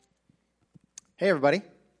Hey everybody,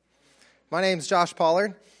 my name is Josh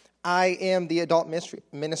Pollard. I am the Adult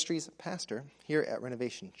Ministries pastor here at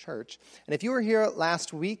Renovation Church. And if you were here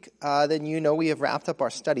last week, then you know we have wrapped up our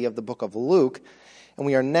study of the book of Luke. And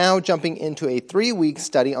we are now jumping into a 3-week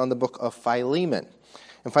study on the book of Philemon.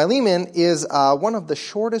 And Philemon is one of the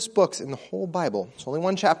shortest books in the whole Bible. It's only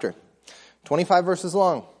one chapter, 25 verses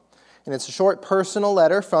long. And it's a short personal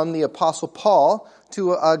letter from the Apostle Paul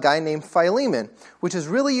to a guy named Philemon, which is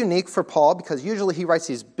really unique for Paul because usually he writes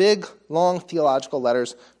these big, long theological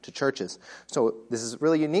letters to churches. So this is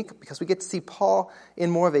really unique because we get to see Paul in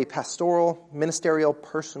more of a pastoral, ministerial,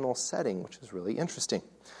 personal setting, which is really interesting.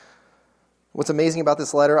 What's amazing about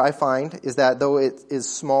this letter, I find, is that though it is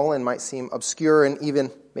small and might seem obscure and even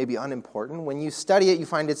maybe unimportant, when you study it, you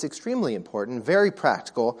find it's extremely important, very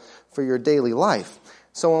practical for your daily life.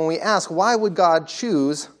 So when we ask, why would God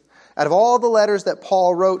choose, out of all the letters that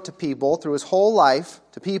Paul wrote to people through his whole life,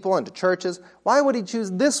 to people and to churches, why would he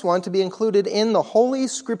choose this one to be included in the Holy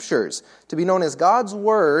Scriptures, to be known as God's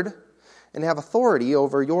Word, and have authority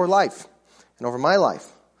over your life and over my life?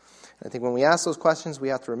 And I think when we ask those questions, we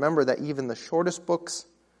have to remember that even the shortest books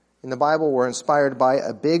in the Bible were inspired by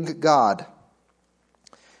a big God,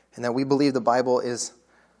 and that we believe the Bible is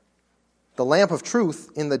the lamp of truth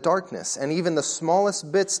in the darkness, and even the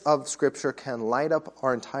smallest bits of Scripture can light up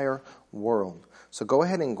our entire world. So go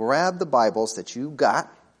ahead and grab the Bibles that you got.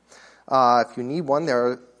 If you need one,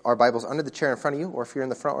 there are Bibles under the chair in front of you, or if you're in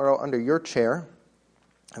the front row, under your chair,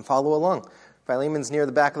 and follow along. Philemon's near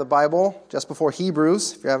the back of the Bible, just before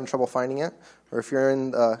Hebrews, if you're having trouble finding it, or if you're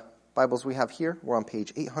in the Bibles we have here, we're on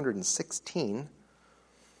page 816.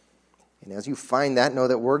 And as you find that, know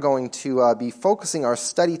that we're going to be focusing our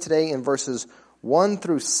study today in verses 1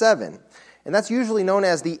 through 7. And that's usually known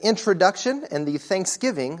as the introduction and the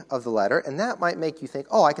thanksgiving of the letter. And that might make you think,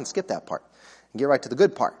 oh, I can skip that part and get right to the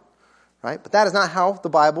good part. Right? But that is not how the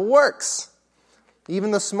Bible works.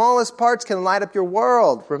 Even the smallest parts can light up your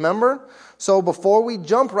world, remember? So before we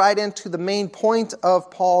jump right into the main point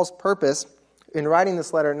of Paul's purpose in writing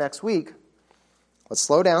this letter next week, let's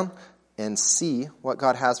slow down and see what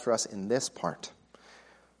God has for us in this part.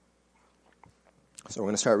 So we're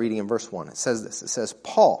going to start reading in verse 1. It says this. It says,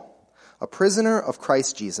 Paul, a prisoner of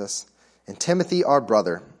Christ Jesus, and Timothy our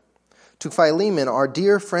brother, to Philemon our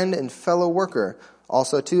dear friend and fellow worker,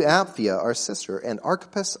 also to Apphia our sister, and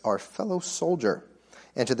Archippus our fellow soldier,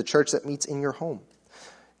 and to the church that meets in your home.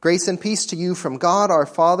 Grace and peace to you from God our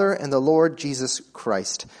Father and the Lord Jesus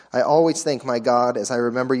Christ. I always thank my God as I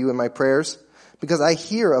remember you in my prayers, because I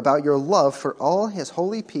hear about your love for all his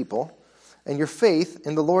holy people and your faith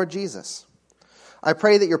in the Lord Jesus. I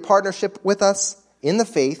pray that your partnership with us in the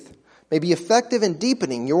faith may be effective in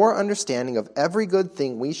deepening your understanding of every good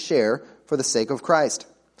thing we share for the sake of Christ.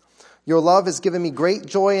 Your love has given me great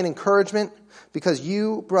joy and encouragement because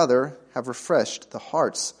you, brother, have refreshed the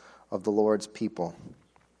hearts of the Lord's people.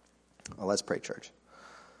 Well, let's pray, church.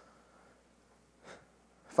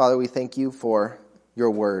 Father, we thank you for your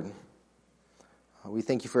word. We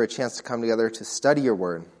thank you for a chance to come together to study your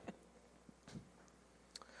word.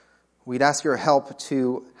 We'd ask your help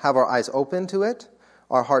to have our eyes open to it,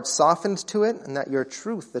 our hearts softened to it, and that your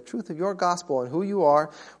truth, the truth of your gospel and who you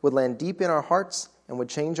are, would land deep in our hearts and would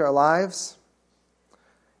change our lives,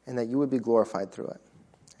 and that you would be glorified through it.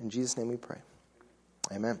 In Jesus' name we pray.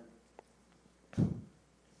 Amen.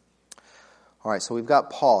 All right, so we've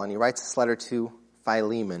got Paul, and he writes this letter to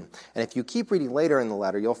Philemon. And if you keep reading later in the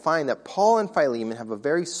letter, you'll find that Paul and Philemon have a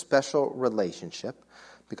very special relationship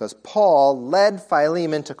because Paul led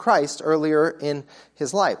Philemon to Christ earlier in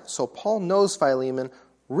his life. So Paul knows Philemon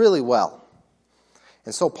really well.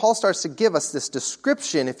 And so Paul starts to give us this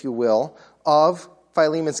description, if you will, of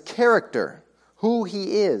Philemon's character, who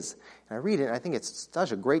he is. And I read it, and I think it's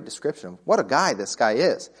such a great description of what a guy this guy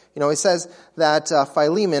is. You know, he says that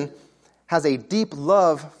Philemon has a deep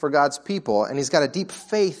love for God's people, and he's got a deep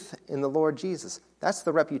faith in the Lord Jesus. That's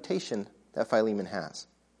the reputation that Philemon has.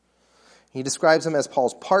 He describes him as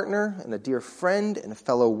Paul's partner and a dear friend and a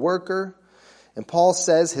fellow worker. And Paul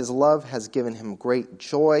says his love has given him great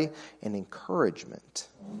joy and encouragement.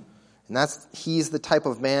 And he's the type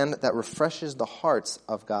of man that refreshes the hearts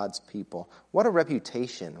of God's people. What a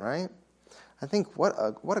reputation, right? I think what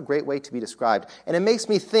a great way to be described. And it makes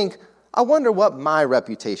me think, I wonder what my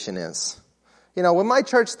reputation is. You know, when my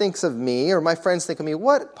church thinks of me or my friends think of me,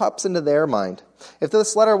 what pops into their mind? If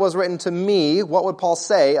this letter was written to me, what would Paul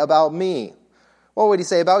say about me? What would he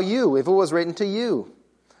say about you if it was written to you?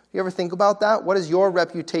 You ever think about that? What is your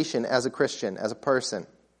reputation as a Christian, as a person?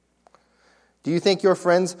 Do you think your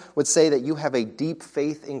friends would say that you have a deep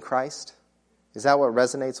faith in Christ? Is that what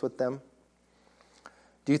resonates with them?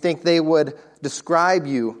 Do you think they would describe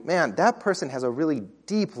you, man, that person has a really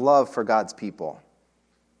deep love for God's people?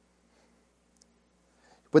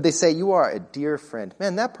 Would they say, you are a dear friend?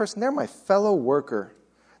 Man, that person, they're my fellow worker.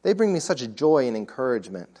 They bring me such joy and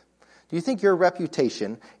encouragement. Do you think your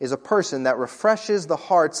reputation is a person that refreshes the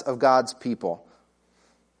hearts of God's people?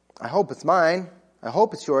 I hope it's mine. I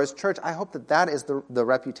hope it's yours. Church, I hope that is the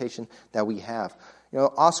reputation that we have. You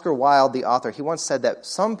know, Oscar Wilde, the author, he once said that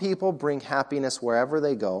some people bring happiness wherever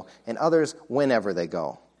they go, and others whenever they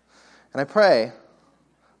go. And I pray,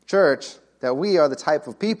 church, that we are the type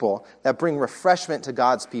of people that bring refreshment to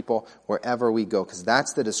God's people wherever we go, because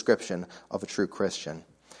that's the description of a true Christian.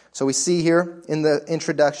 So we see here in the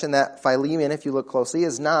introduction that Philemon, if you look closely,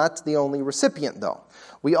 is not the only recipient, though.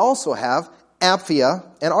 We also have Apphia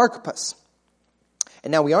and Archippus.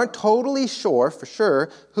 And now we aren't totally sure, for sure,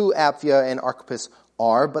 who Apphia and Archippus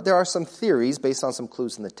are, but there are some theories based on some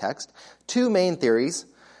clues in the text. Two main theories.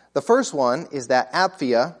 The first one is that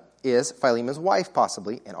Apphia is Philemon's wife,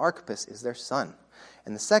 possibly, and Archippus is their son.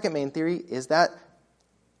 And the second main theory is that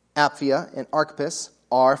Apphia and Archippus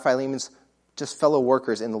are Philemon's just fellow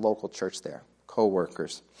workers in the local church there,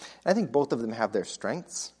 co-workers. And I think both of them have their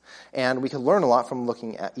strengths, and we can learn a lot from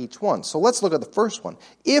looking at each one. So let's look at the first one.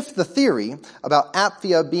 If the theory about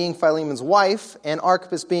Apphia being Philemon's wife and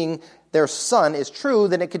Archippus being their son is true,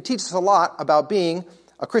 then it could teach us a lot about being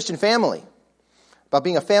a Christian family, about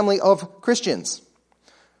being a family of Christians.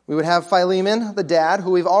 We would have Philemon, the dad,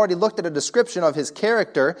 who we've already looked at a description of his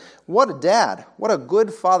character. What a dad. What a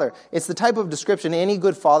good father. It's the type of description any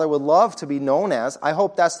good father would love to be known as. I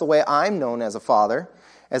hope that's the way I'm known as a father,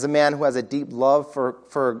 as a man who has a deep love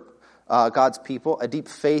for God's people, a deep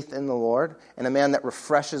faith in the Lord, and a man that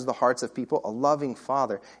refreshes the hearts of people, a loving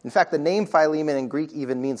father. In fact, the name Philemon in Greek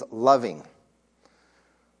even means loving.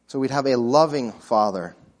 So we'd have a loving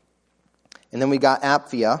father. And then we got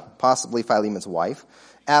Apphia, possibly Philemon's wife.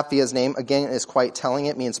 Apphia's name, again, is quite telling.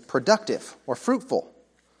 It means productive or fruitful.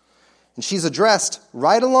 And she's addressed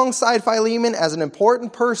right alongside Philemon as an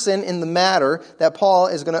important person in the matter that Paul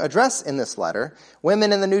is going to address in this letter.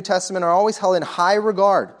 Women in the New Testament are always held in high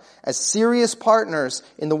regard as serious partners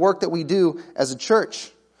in the work that we do as a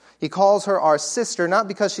church. He calls her our sister, not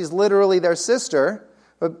because she's literally their sister,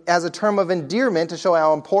 but as a term of endearment to show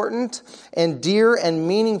how important and dear and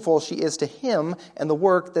meaningful she is to him and the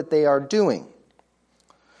work that they are doing.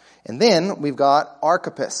 And then we've got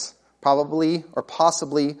Archippus, probably or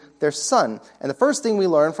possibly their son. And the first thing we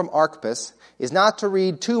learn from Archippus is not to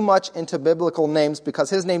read too much into biblical names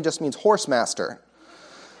because his name just means horsemaster.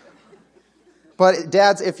 But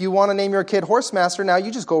dads, if you want to name your kid Horsemaster, now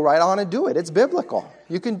you just go right on and do it. It's biblical.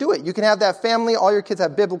 You can do it. You can have that family. All your kids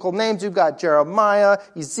have biblical names. You've got Jeremiah,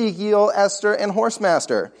 Ezekiel, Esther, and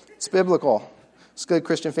Horsemaster. It's biblical. It's a good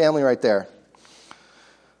Christian family right there.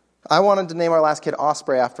 I wanted to name our last kid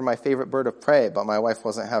Osprey after my favorite bird of prey, but my wife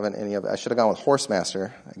wasn't having any of it. I should have gone with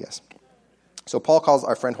Horsemaster, I guess. So Paul calls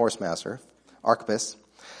our friend Horsemaster, Archippus.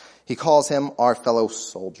 He calls him our fellow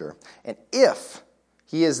soldier. And if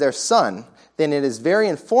he is their son, then it is very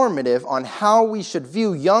informative on how we should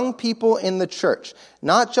view young people in the church,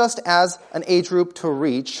 not just as an age group to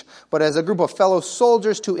reach, but as a group of fellow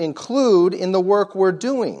soldiers to include in the work we're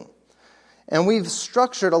doing. And we've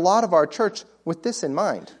structured a lot of our church with this in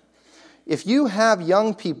mind. If you have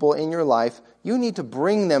young people in your life, you need to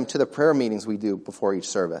bring them to the prayer meetings we do before each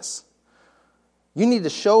service. You need to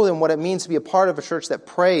show them what it means to be a part of a church that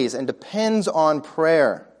prays and depends on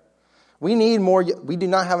prayer. We need more. We do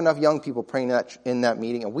not have enough young people praying in that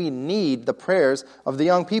meeting, and we need the prayers of the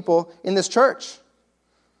young people in this church.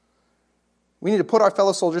 We need to put our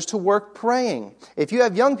fellow soldiers to work praying. If you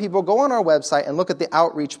have young people, go on our website and look at the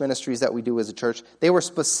outreach ministries that we do as a church. They were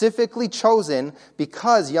specifically chosen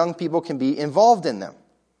because young people can be involved in them.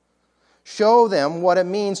 Show them what it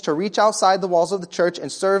means to reach outside the walls of the church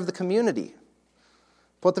and serve the community.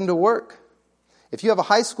 Put them to work. If you have a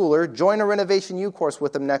high schooler, join a Renovation U course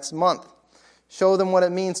with them next month. Show them what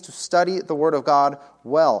it means to study the Word of God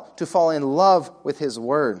well, to fall in love with His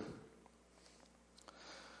Word.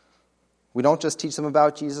 We don't just teach them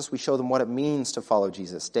about Jesus, we show them what it means to follow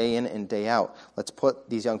Jesus day in and day out. Let's put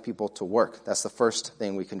these young people to work. That's the first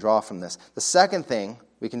thing we can draw from this. The second thing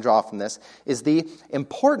we can draw from this is the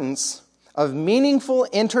importance of meaningful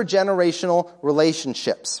intergenerational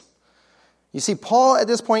relationships. You see, Paul at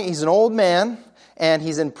this point, he's an old man, and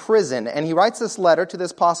he's in prison, and he writes this letter to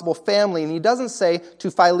this possible family, and he doesn't say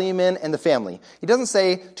to Philemon and the family. He doesn't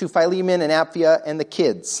say to Philemon and Apphia and the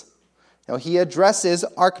kids. Now, he addresses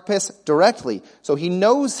Archippus directly, so he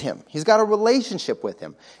knows him. He's got a relationship with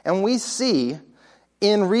him. And we see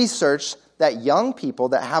in research that young people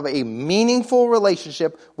that have a meaningful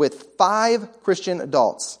relationship with 5 Christian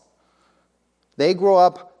adults, they grow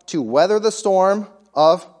up to weather the storm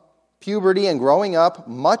of puberty and growing up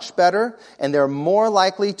much better, and they're more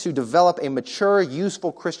likely to develop a mature,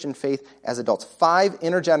 useful Christian faith as adults. 5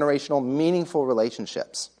 intergenerational, meaningful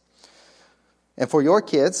relationships. And for your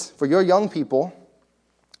kids, for your young people,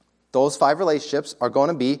 those 5 relationships are going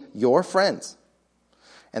to be your friends.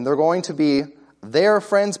 And they're going to be their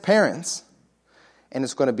friends' parents. And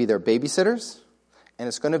it's going to be their babysitters. And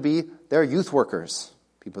it's going to be their youth workers,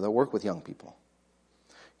 people that work with young people.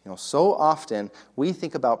 So often we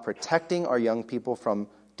think about protecting our young people from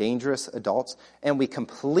dangerous adults, and we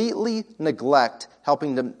completely neglect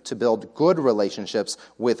helping them to build good relationships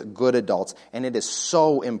with good adults. And it is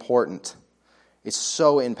so important. It's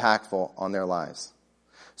so impactful on their lives.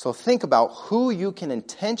 So think about who you can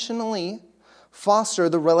intentionally foster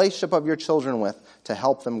the relationship of your children with to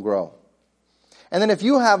help them grow. And then if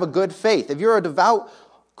you have a good faith, if you're a devout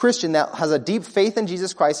Christian that has a deep faith in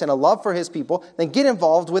Jesus Christ and a love for his people, then get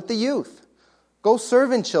involved with the youth. Go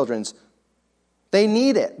serve in children's. They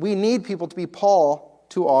need it. We need people to be Paul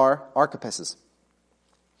to our archipists.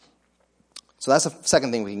 So that's the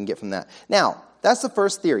second thing we can get from that. Now, that's the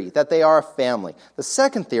first theory, that they are a family. The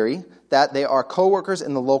second theory, that they are co-workers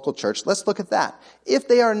in the local church. Let's look at that. If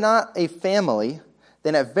they are not a family,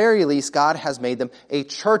 then at very least God has made them a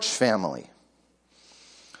church family.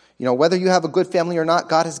 Whether you have a good family or not,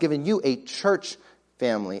 God has given you a church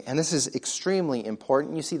family. And this is extremely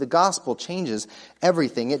important. You see, the gospel changes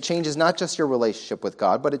everything. It changes not just your relationship with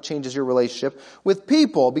God, but it changes your relationship with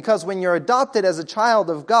people. Because when you're adopted as a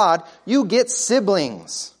child of God, you get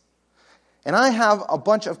siblings. And I have a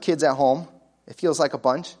bunch of kids at home. It feels like a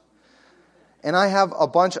bunch. And I have a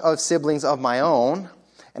bunch of siblings of my own.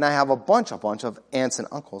 And I have a bunch of aunts and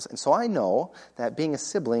uncles. And so I know that being a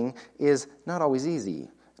sibling is not always easy.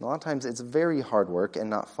 A lot of times it's very hard work and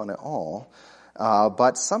not fun at all,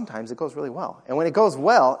 but sometimes it goes really well. And when it goes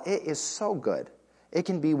well, it is so good. It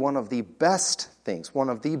can be one of the best things, one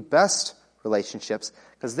of the best relationships,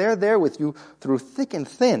 because they're there with you through thick and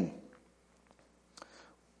thin,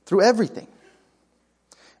 through everything.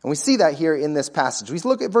 And we see that here in this passage. We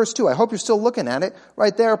look at verse 2. I hope you're still looking at it.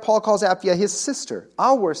 Right there, Paul calls Apphia his sister,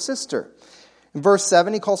 our sister. In verse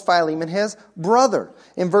 7, he calls Philemon his brother.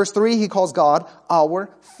 In verse 3, he calls God our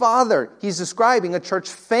Father. He's describing a church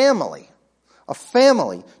family. A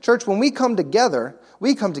family. Church, when we come together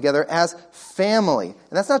as family. And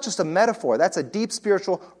that's not just a metaphor. That's a deep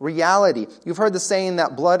spiritual reality. You've heard the saying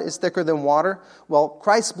that blood is thicker than water. Well,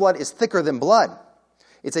 Christ's blood is thicker than blood.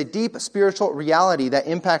 It's a deep spiritual reality that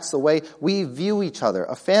impacts the way we view each other.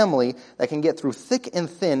 A family that can get through thick and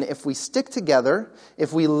thin if we stick together,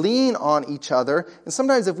 if we lean on each other, and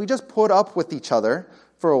sometimes if we just put up with each other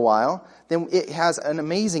for a while, then it has an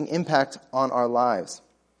amazing impact on our lives.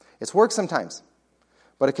 It's work sometimes,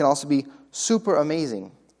 but it can also be super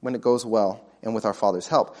amazing when it goes well and with our Father's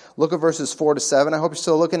help. Look at verses 4 to 7. I hope you're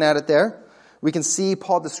still looking at it there. We can see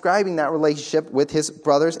Paul describing that relationship with his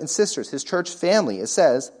brothers and sisters, his church family. It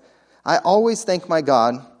says, I always thank my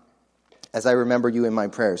God as I remember you in my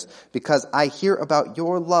prayers, because I hear about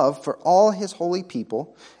your love for all his holy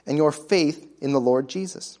people and your faith in the Lord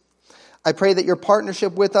Jesus. I pray that your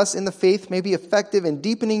partnership with us in the faith may be effective in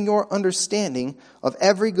deepening your understanding of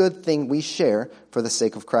every good thing we share for the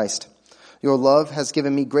sake of Christ. Your love has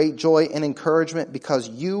given me great joy and encouragement because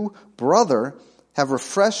you, brother, have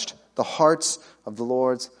refreshed the hearts of the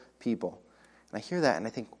Lord's people. And I hear that and I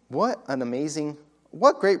think, what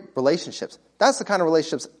great relationships. That's the kind of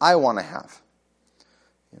relationships I want to have.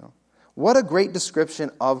 What a great description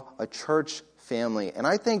of a church family. And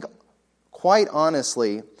I think, quite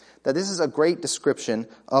honestly, that this is a great description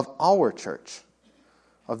of our church,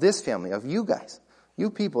 of this family, of you guys, you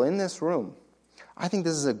people in this room. I think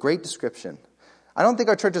this is a great description. I don't think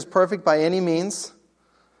our church is perfect by any means,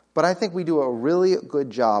 but I think we do a really good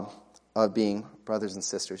job of being brothers and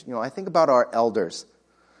sisters. I think about our elders,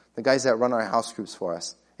 the guys that run our house groups for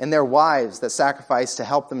us, and their wives that sacrifice to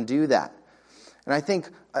help them do that. And I think,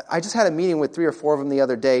 I just had a meeting with 3 or 4 of them the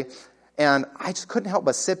other day, and I just couldn't help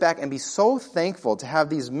but sit back and be so thankful to have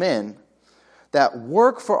these men that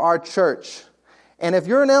work for our church. And if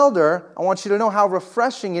you're an elder, I want you to know how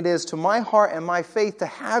refreshing it is to my heart and my faith to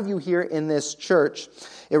have you here in this church.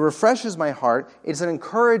 It refreshes my heart. It's an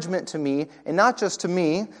encouragement to me, and not just to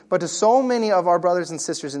me, but to so many of our brothers and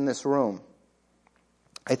sisters in this room.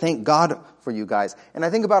 I thank God for you guys. And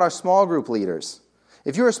I think about our small group leaders.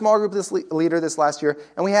 If you were a small group leader this last year,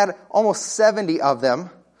 and we had almost 70 of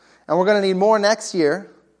them, and we're going to need more next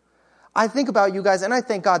year, I think about you guys, and I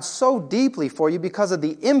thank God so deeply for you because of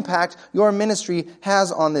the impact your ministry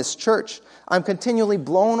has on this church. I'm continually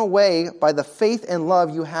blown away by the faith and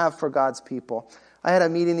love you have for God's people. I had a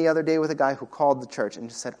meeting the other day with a guy who called the church and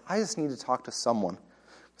just said, I just need to talk to someone.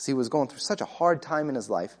 Because he was going through such a hard time in his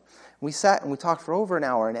life. We sat and we talked for over an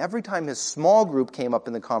hour, and every time his small group came up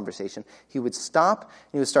in the conversation, he would stop,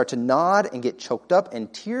 and he would start to nod and get choked up,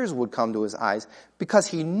 and tears would come to his eyes because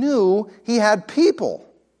he knew he had people.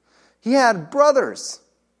 He had brothers.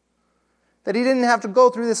 That he didn't have to go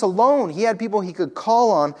through this alone. He had people he could call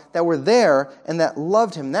on that were there and that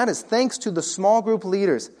loved him. That is thanks to the small group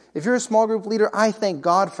leaders. If you're a small group leader, I thank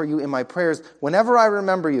God for you in my prayers whenever I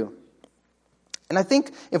remember you. And I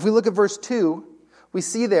think if we look at verse 2, we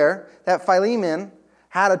see there that Philemon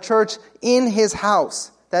had a church in his house,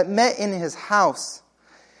 that met in his house.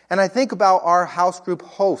 And I think about our house group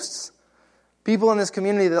hosts, people in this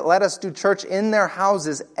community that let us do church in their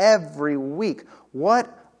houses every week.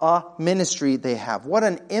 What a ministry they have. What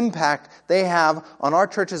an impact they have on our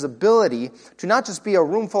church's ability to not just be a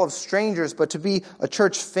room full of strangers, but to be a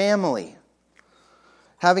church family.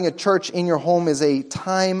 Having a church in your home is a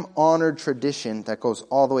time-honored tradition that goes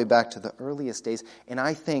all the way back to the earliest days. And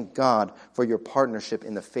I thank God for your partnership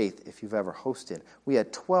in the faith if you've ever hosted. We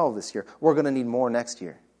had 12 this year. We're going to need more next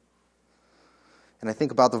year. And I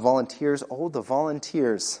think about the volunteers. Oh, the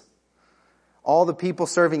volunteers. All the people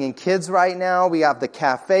serving in kids right now. We have the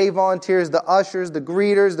cafe volunteers, the ushers, the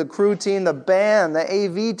greeters, the crew team, the band, the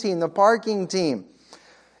AV team, the parking team.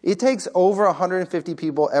 It takes over 150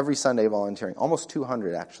 people every Sunday volunteering, almost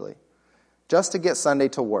 200 actually, just to get Sunday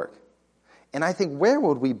to work. And I think, where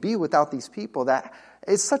would we be without these people? That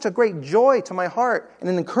is such a great joy to my heart and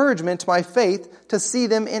an encouragement to my faith to see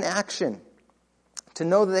them in action, to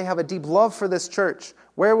know that they have a deep love for this church.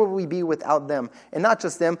 Where would we be without them? And not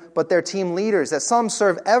just them, but their team leaders, that some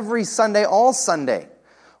serve every Sunday, all Sunday.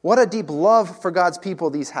 What a deep love for God's people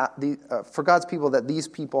that these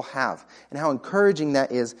people have, and how encouraging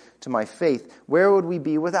that is to my faith. Where would we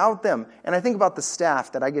be without them? And I think about the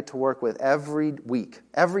staff that I get to work with every week,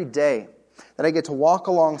 every day, that I get to walk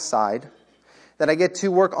alongside, that I get to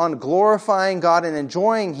work on glorifying God and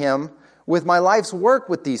enjoying Him with my life's work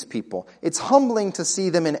with these people. It's humbling to see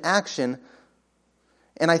them in action,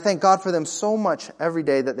 and I thank God for them so much every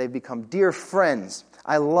day that they've become dear friends.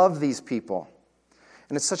 I love these people.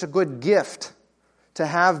 And it's such a good gift to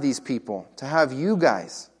have these people, to have you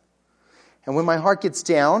guys. And when my heart gets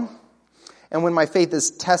down, and when my faith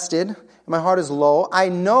is tested, and my heart is low, I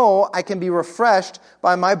know I can be refreshed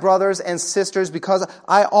by my brothers and sisters because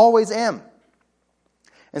I always am.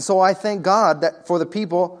 And so I thank God that for the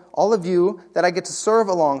people, all of you, that I get to serve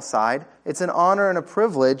alongside. It's an honor and a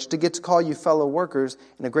privilege to get to call you fellow workers,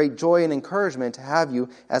 and a great joy and encouragement to have you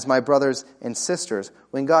as my brothers and sisters.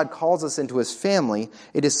 When God calls us into His family,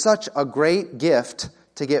 it is such a great gift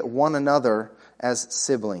to get one another as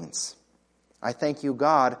siblings. I thank you,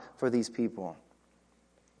 God, for these people.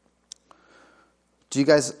 Do you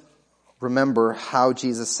guys remember how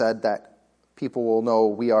Jesus said that people will know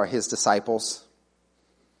we are His disciples?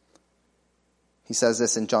 He says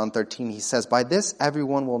this in John 13. He says, "By this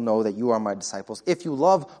everyone will know that you are my disciples, if you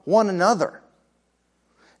love one another."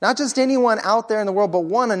 Not just anyone out there in the world, but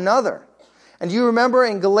one another. And do you remember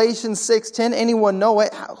in Galatians 6:10, anyone know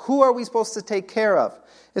it? Who are we supposed to take care of?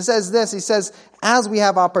 It says this, he says, "As we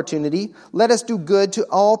have opportunity, let us do good to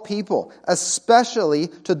all people, especially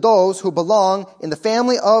to those who belong in the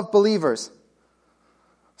family of believers."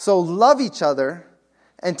 So love each other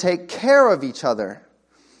and take care of each other.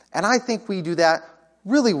 And I think we do that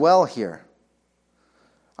really well here.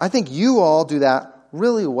 I think you all do that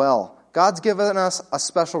really well. God's given us a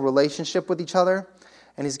special relationship with each other,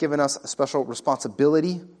 and He's given us a special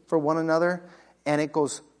responsibility for one another, and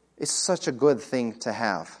it's such a good thing to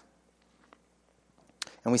have.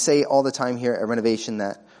 And we say all the time here at Renovation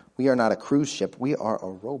that we are not a cruise ship, we are a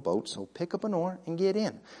rowboat, so pick up an oar and get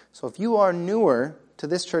in. So if you are newer to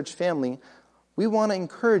this church family, we want to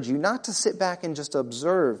encourage you not to sit back and just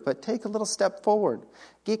observe, but take a little step forward.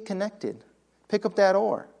 Get connected. Pick up that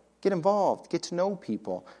oar. Get involved. Get to know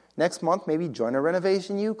people. Next month, maybe join a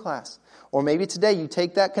Renovation U class. Or maybe today you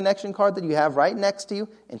take that connection card that you have right next to you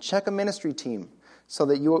and check a ministry team so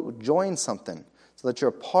that you join something, so that you're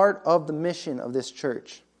a part of the mission of this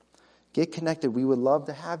church. Get connected. We would love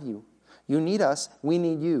to have you. You need us. We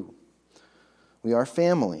need you. We are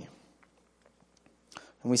family.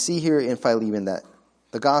 And we see here in Philemon that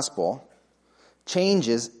the gospel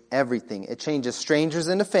changes everything. It changes strangers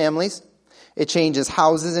into families. It changes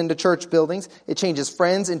houses into church buildings. It changes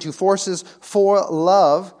friends into forces for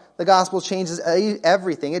love the gospel changes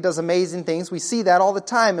everything. It does amazing things. We see that all the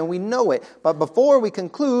time and we know it. But before we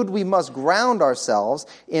conclude, we must ground ourselves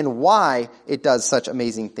in why it does such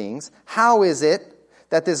amazing things. How is it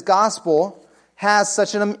that this gospel has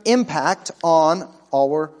such an impact on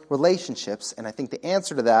our relationships? And I think the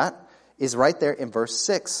answer to that is right there in verse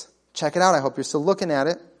 6. Check it out. I hope you're still looking at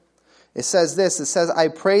it. It says this. It says, I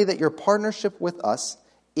pray that your partnership with us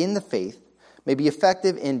in the faith may be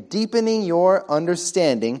effective in deepening your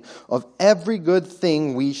understanding of every good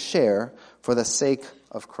thing we share for the sake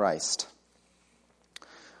of Christ.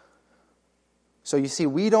 So you see,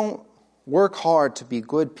 we don't work hard to be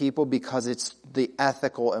good people because it's the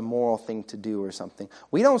ethical and moral thing to do or something.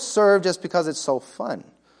 We don't serve just because it's so fun.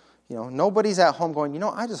 Nobody's at home going,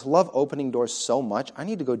 I just love opening doors so much. I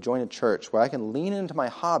need to go join a church where I can lean into my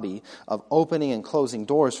hobby of opening and closing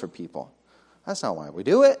doors for people. That's not why we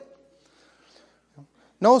do it.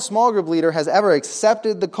 No small group leader has ever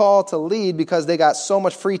accepted the call to lead because they got so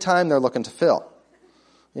much free time they're looking to fill.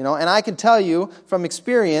 And I can tell you from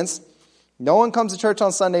experience, no one comes to church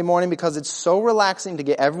on Sunday morning because it's so relaxing to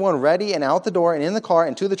get everyone ready and out the door and in the car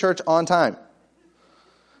and to the church on time.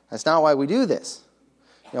 That's not why we do this.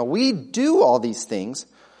 We do all these things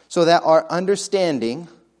so that our understanding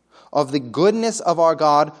of the goodness of our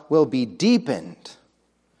God will be deepened.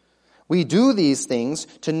 We do these things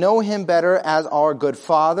to know Him better as our good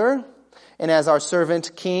Father and as our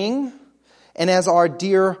servant King and as our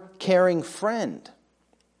dear caring friend.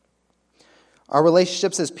 Our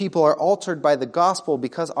relationships as people are altered by the gospel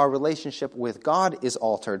because our relationship with God is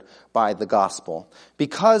altered by the gospel.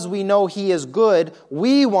 Because we know He is good,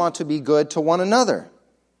 we want to be good to one another.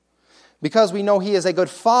 Because we know He is a good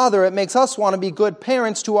Father, it makes us want to be good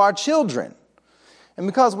parents to our children. And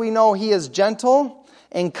because we know He is gentle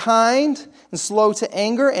and kind and slow to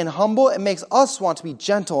anger and humble, it makes us want to be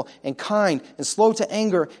gentle and kind and slow to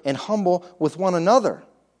anger and humble with one another.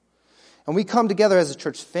 And we come together as a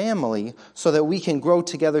church family so that we can grow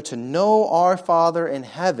together to know our Father in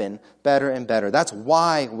heaven better and better. That's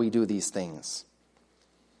why we do these things.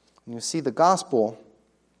 And you see, the gospel,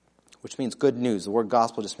 which means good news. The word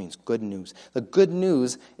gospel just means good news. The good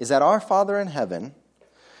news is that our Father in heaven,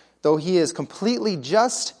 though He is completely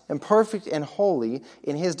just and perfect and holy,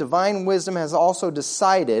 in His divine wisdom has also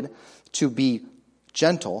decided to be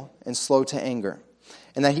gentle and slow to anger.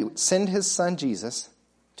 And that He would send His Son Jesus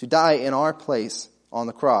to die in our place on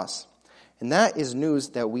the cross. And that is news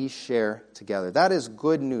that we share together. That is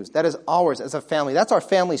good news. That is ours as a family. That's our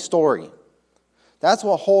family story. That's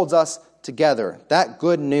what holds us together. That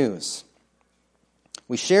good news.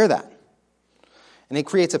 We share that. And it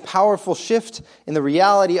creates a powerful shift in the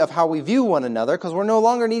reality of how we view one another, because we're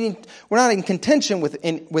not in contention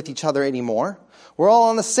with each other anymore. We're all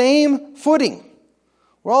on the same footing.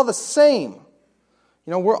 We're all the same.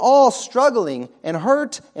 We're all struggling and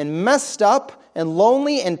hurt and messed up and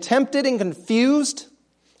lonely and tempted and confused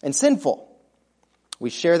and sinful. We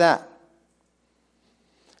share that.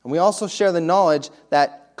 And we also share the knowledge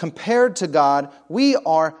that compared to God, we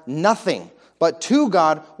are nothing. But to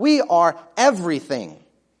God, we are everything.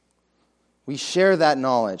 We share that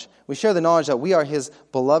knowledge. We share the knowledge that we are His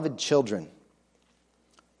beloved children.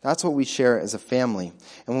 That's what we share as a family.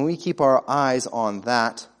 And when we keep our eyes on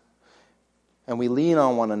that, and we lean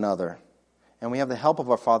on one another, and we have the help of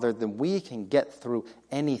our Father, then we can get through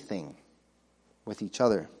anything with each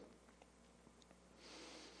other.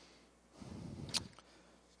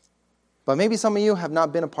 But maybe some of you have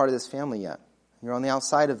not been a part of this family yet. You're on the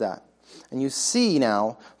outside of that. And you see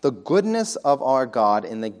now the goodness of our God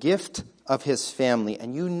in the gift of His family.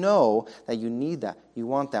 And you know that you need that. You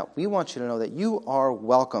want that. We want you to know that you are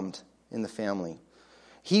welcomed in the family.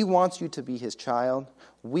 He wants you to be His child.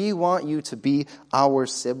 We want you to be our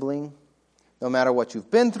sibling. No matter what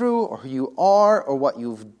you've been through, or who you are, or what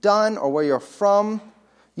you've done, or where you're from,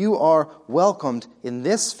 you are welcomed in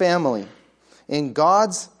this family, in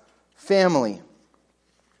God's family.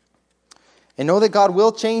 And know that God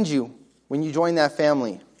will change you when you join that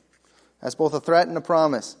family. That's both a threat and a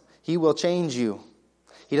promise. He will change you.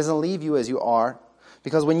 He doesn't leave you as you are.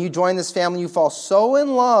 Because when you join this family, you fall so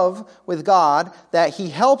in love with God that He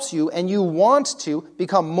helps you, and you want to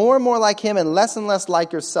become more and more like Him and less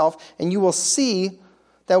like yourself. And you will see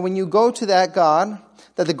that when you go to that God,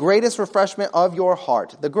 that the greatest refreshment of your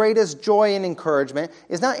heart, the greatest joy and encouragement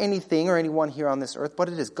is not anything or anyone here on this earth, but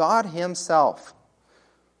it is God Himself.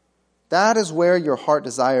 That is where your heart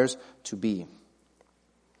desires to be.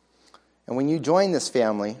 And when you join this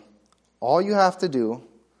family, all you have to do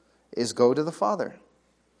is go to the Father.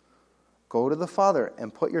 Go to the Father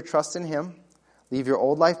and put your trust in Him. Leave your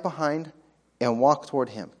old life behind and walk toward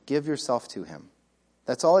Him. Give yourself to Him.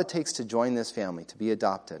 That's all it takes to join this family, to be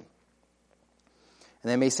adopted.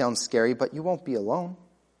 And that may sound scary, but you won't be alone.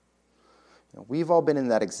 We've all been in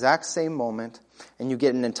that exact same moment, and you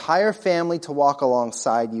get an entire family to walk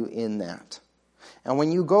alongside you in that. And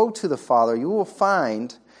when you go to the Father, you will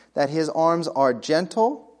find that his arms are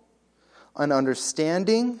gentle and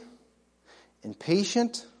understanding and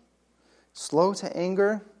patient, slow to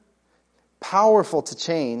anger, powerful to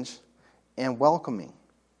change, and welcoming.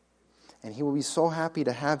 And he will be so happy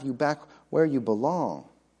to have you back where you belong.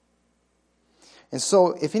 And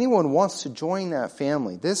so if anyone wants to join that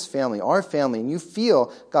family, this family, our family, and you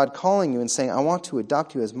feel God calling you and saying, I want to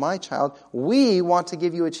adopt you as my child, we want to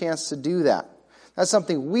give you a chance to do that. That's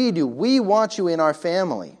something we do. We want you in our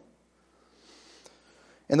family.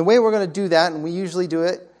 And the way we're going to do that, and we usually do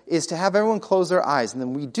it, is to have everyone close their eyes. And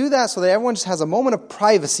then we do that so that everyone just has a moment of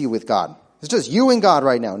privacy with God. It's just you and God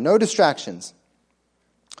right now. No distractions.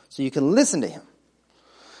 So you can listen to him.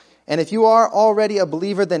 And if you are already a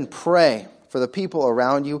believer, then pray for the people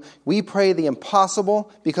around you. We pray the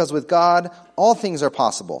impossible because with God, all things are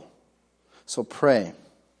possible. So pray.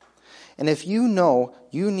 And if you know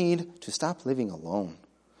you need to stop living alone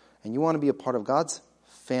and you want to be a part of God's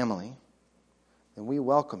family, then we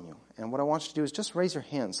welcome you. And what I want you to do is just raise your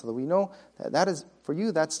hand so that we know that is, for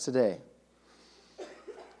you, that's today.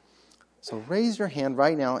 So raise your hand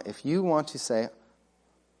right now if you want to say,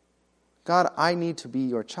 God, I need to be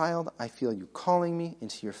your child. I feel you calling me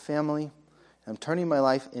into your family. I'm turning my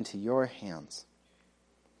life into your hands.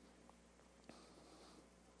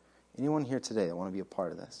 Anyone here today that want to be a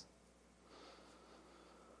part of this?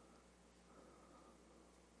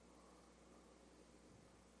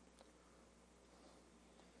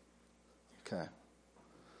 Okay.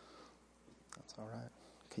 That's all right.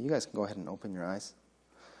 Okay, you guys can go ahead and open your eyes.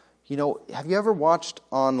 Have you ever watched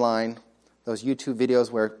online those YouTube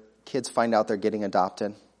videos where kids find out they're getting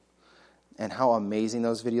adopted? And how amazing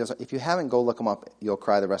those videos are. If you haven't, go look them up. You'll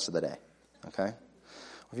cry the rest of the day. Okay?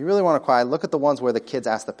 If you really want to cry, look at the ones where the kids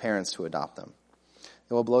ask the parents to adopt them.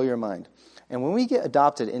 It will blow your mind. And when we get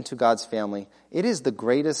adopted into God's family, it is the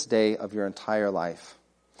greatest day of your entire life.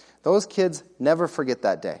 Those kids never forget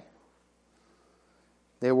that day.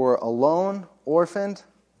 They were alone, orphaned,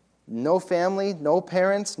 no family, no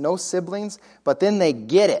parents, no siblings, but then they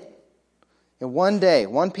get it. In one day,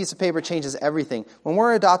 one piece of paper changes everything. When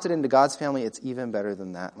we're adopted into God's family, it's even better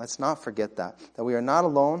than that. Let's not forget that we are not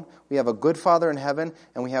alone. We have a good Father in heaven,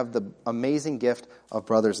 and we have the amazing gift of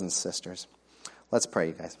brothers and sisters. Let's pray,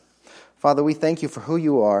 you guys. Father, we thank you for who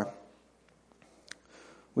you are.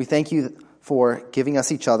 We thank you for giving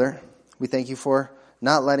us each other. We thank you for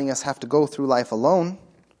not letting us have to go through life alone.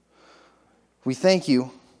 We thank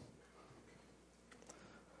you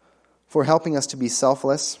for helping us to be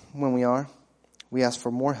selfless when we are. We ask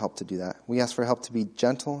for more help to do that. We ask for help to be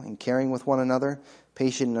gentle and caring with one another,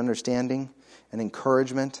 patient and understanding, and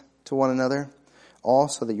encouragement to one another, all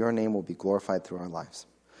so that your name will be glorified through our lives.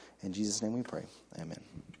 In Jesus' name we pray. Amen.